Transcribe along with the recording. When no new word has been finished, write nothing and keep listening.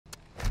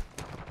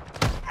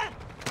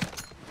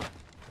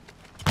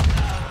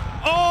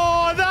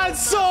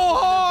so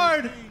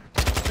hard.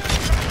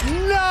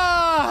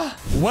 Nah.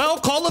 Well,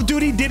 Call of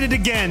Duty did it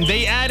again.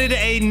 They added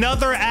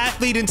another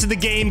athlete into the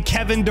game,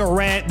 Kevin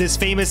Durant, this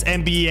famous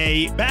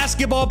NBA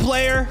basketball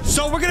player.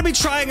 So we're going to be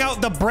trying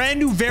out the brand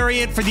new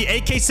variant for the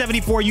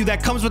AK74U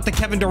that comes with the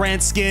Kevin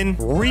Durant skin.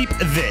 Reap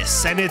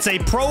this. And it's a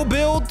pro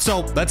build,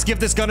 so let's give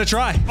this gun a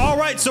try. All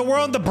right, so we're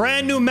on the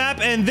brand new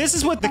map, and this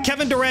is what the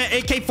Kevin Durant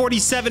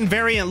AK-47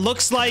 variant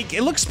looks like.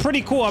 It looks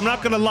pretty cool, I'm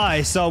not going to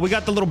lie. So we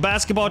got the little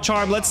basketball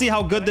charm. Let's see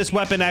how good this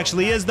weapon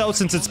actually is, though,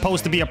 since it's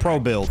supposed to be a pro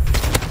build.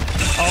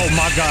 Oh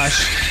my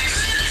gosh.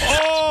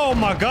 Oh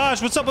my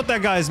gosh. What's up with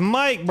that guy's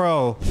mic,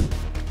 bro?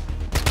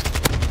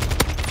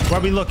 Where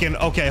are we looking?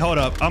 Okay, hold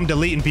up. I'm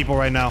deleting people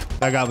right now.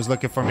 That guy was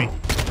looking for me.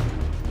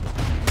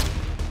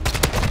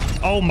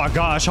 Oh my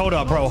gosh. Hold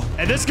up, bro.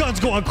 And this gun's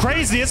going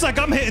crazy. It's like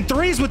I'm hitting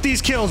threes with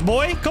these kills,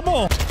 boy. Come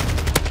on.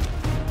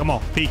 Come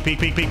on. Peek, peek,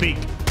 peek, peek, peek.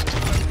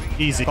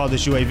 Easy. Call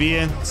this UAV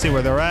in. See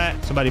where they're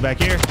at. Somebody back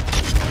here.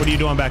 What are you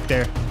doing back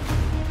there?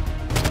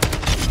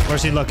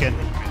 Where's he looking?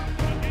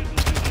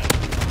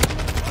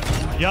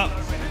 Yup.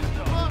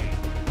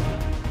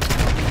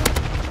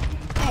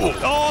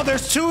 Oh,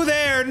 there's two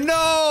there.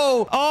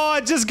 No. Oh,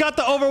 I just got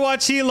the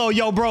Overwatch helo.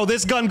 Yo, bro,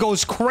 this gun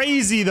goes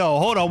crazy, though.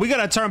 Hold on. We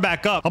got to turn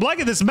back up. I'm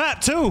liking this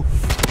map, too.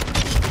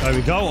 There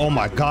we go. Oh,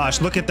 my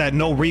gosh. Look at that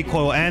no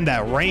recoil and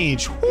that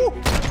range. Woo.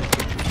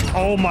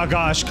 Oh, my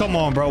gosh. Come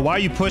on, bro. Why are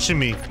you pushing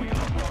me?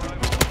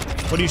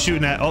 What are you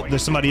shooting at? Oh,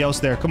 there's somebody else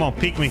there. Come on,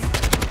 peek me.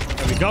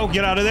 There we go.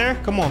 Get out of there.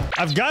 Come on.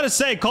 I've got to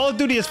say, Call of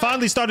Duty has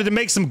finally started to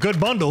make some good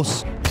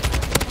bundles.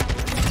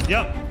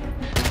 Yep.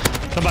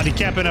 Somebody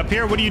camping up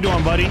here. What are you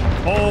doing, buddy?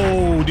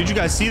 Oh, did you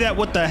guys see that?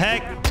 What the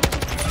heck?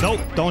 Nope.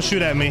 Don't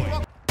shoot at me.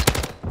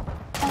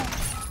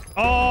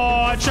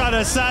 Oh, I tried to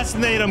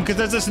assassinate him because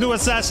there's this new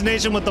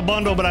assassination with the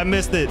bundle, but I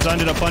missed it. So I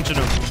ended up punching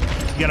him.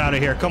 Get out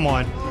of here. Come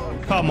on.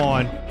 Come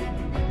on.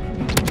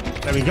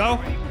 There we go.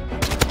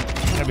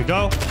 There we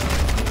go.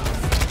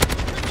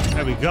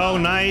 There we go.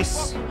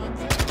 Nice.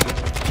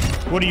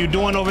 What are you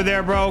doing over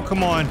there, bro?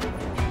 Come on.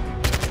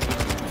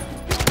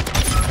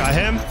 Got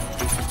him.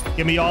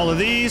 Give me all of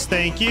these.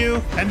 Thank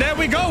you. And there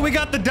we go. We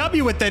got the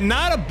W with it.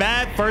 Not a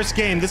bad first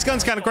game. This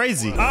gun's kind of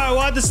crazy. All right, well,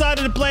 I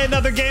decided to play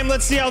another game.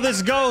 Let's see how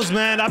this goes,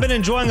 man. I've been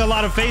enjoying a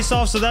lot of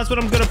face-offs, so that's what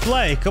I'm going to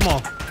play. Come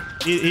on.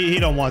 He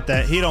don't want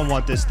that. He don't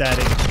want this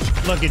static.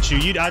 Look at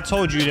you. I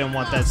told you you didn't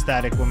want that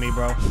static with me,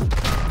 bro.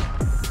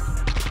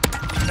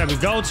 There we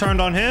go. Turned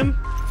on him.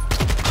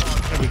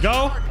 There we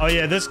go. Oh,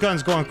 yeah, this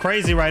gun's going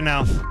crazy right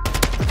now.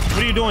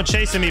 What are you doing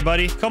chasing me,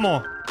 buddy? Come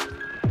on.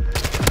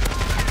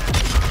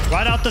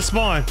 Right out the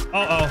spawn.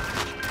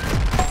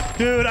 Uh-oh.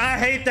 Dude, I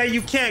hate that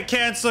you can't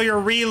cancel your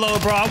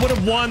reload, bro. I would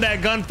have won that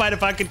gunfight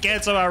if I could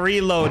cancel my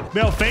reload.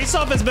 Yo,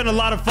 face-off has been a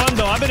lot of fun,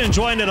 though. I've been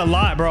enjoying it a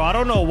lot, bro. I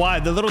don't know why.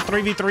 The little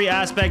 3v3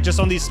 aspect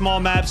just on these small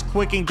maps,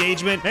 quick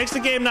engagement, makes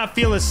the game not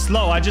feel as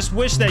slow. I just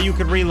wish that you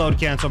could reload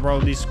cancel, bro,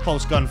 these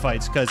close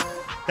gunfights, because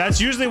that's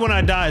usually when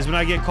I die, is when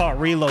I get caught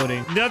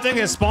reloading. The other thing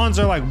is spawns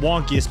are like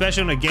wonky,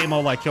 especially in a game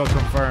mode like Kill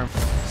Confirm.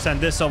 Send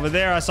this over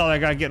there. I saw that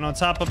guy getting on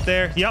top up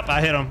there. Yep,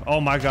 I hit him.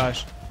 Oh, my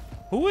gosh.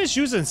 Who is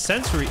using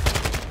sensory?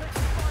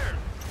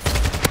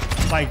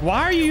 Like,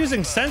 why are you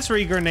using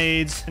sensory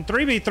grenades in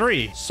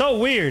 3v3? So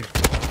weird.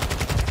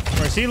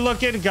 Where's he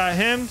looking? Got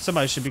him.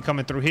 Somebody should be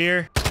coming through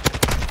here.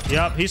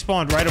 Yep, he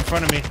spawned right in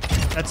front of me.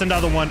 That's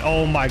another one.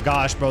 Oh my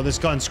gosh, bro. This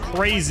gun's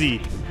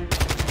crazy.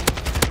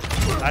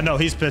 I know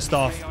he's pissed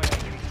off.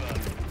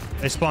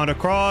 They spawned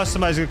across.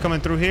 Somebody's gonna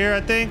coming through here,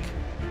 I think.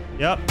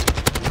 Yep.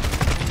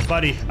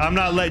 Buddy, I'm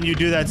not letting you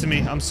do that to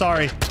me. I'm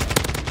sorry.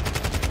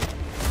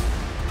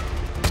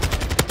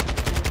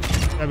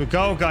 There we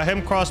go. Got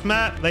him cross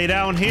map. Lay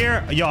down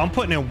here. Yo, I'm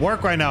putting in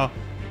work right now.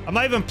 I'm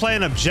not even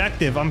playing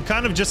objective. I'm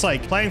kind of just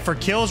like playing for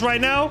kills right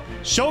now.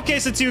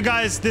 Showcasing to you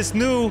guys this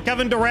new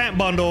Kevin Durant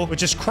bundle,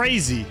 which is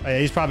crazy. Oh, yeah,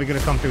 he's probably going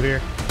to come through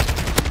here.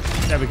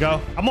 There we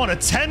go. I'm on a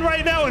 10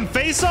 right now in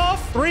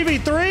face-off.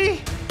 3v3.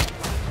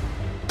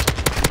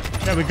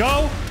 There we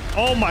go.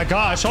 Oh my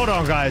gosh. Hold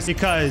on, guys,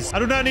 because I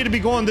do not need to be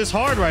going this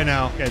hard right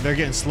now. Okay, they're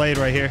getting slayed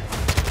right here.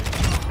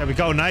 There we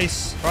go.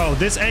 Nice. Bro,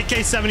 this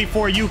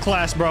AK74U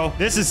class, bro.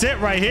 This is it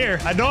right here.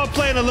 I know I'm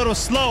playing a little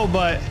slow,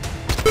 but...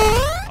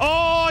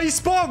 Oh, he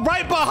spawned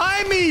right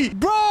behind me.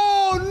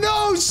 Bro,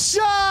 no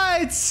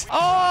shots. Oh,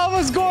 I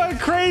was going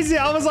crazy.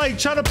 I was like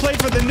trying to play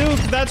for the nuke.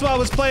 That's why I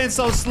was playing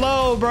so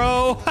slow,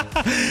 bro.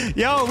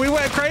 Yo, we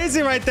went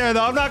crazy right there,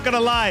 though. I'm not going to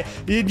lie.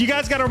 You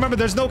guys got to remember,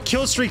 there's no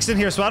kill streaks in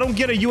here, so I don't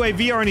get a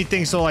UAV or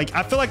anything. So, like,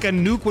 I feel like a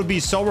nuke would be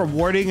so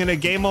rewarding in a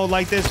game mode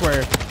like this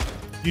where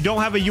you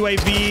don't have a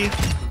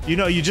UAV. You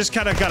know, you just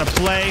kind of got to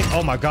play.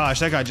 Oh, my gosh.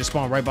 That guy just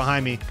spawned right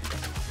behind me.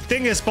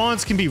 Thing is,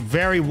 spawns can be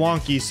very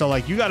wonky, so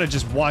like you got to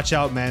just watch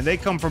out, man. They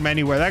come from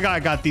anywhere. That guy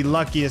got the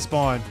luckiest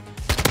spawn,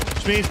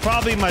 which means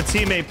probably my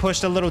teammate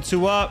pushed a little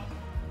too up.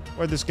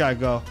 Where'd this guy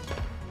go?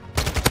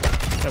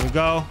 There we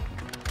go.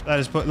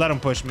 Let him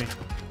push me.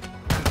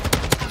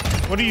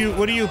 What are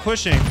you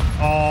pushing?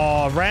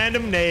 Oh,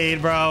 random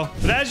nade, bro.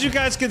 But as you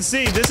guys can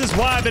see, this is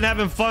why I've been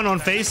having fun on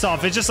Face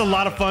Off. It's just a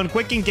lot of fun.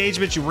 Quick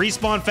engagement. You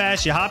respawn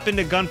fast. You hop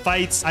into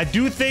gunfights. I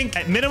do think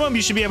at minimum,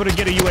 you should be able to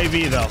get a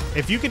UAV, though.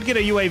 If you could get a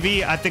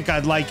UAV, I think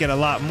I'd like it a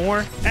lot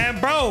more. And,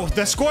 bro,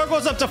 the score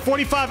goes up to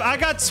 45. I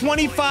got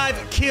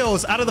 25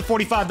 kills out of the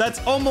 45.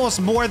 That's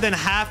almost more than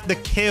half the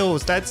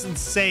kills. That's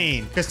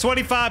insane. Because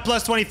 25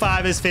 plus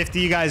 25 is 50.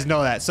 You guys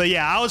know that. So,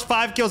 yeah, I was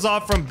 5 kills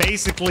off from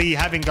basically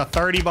having a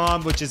 30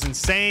 bomb, which is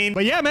insane.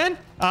 But, yeah, man.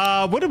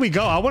 What did we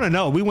go? I want to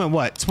know. We went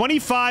what?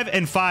 25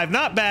 and 5.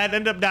 Not bad.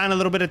 Ended up down a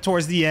little bit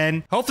towards the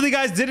end. Hopefully you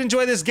guys did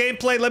enjoy this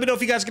gameplay. Let me know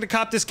if you guys are going to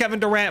cop this Kevin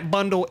Durant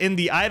bundle in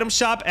the item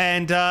shop.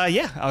 And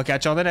yeah, I'll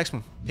catch you on the next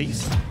one.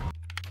 Peace.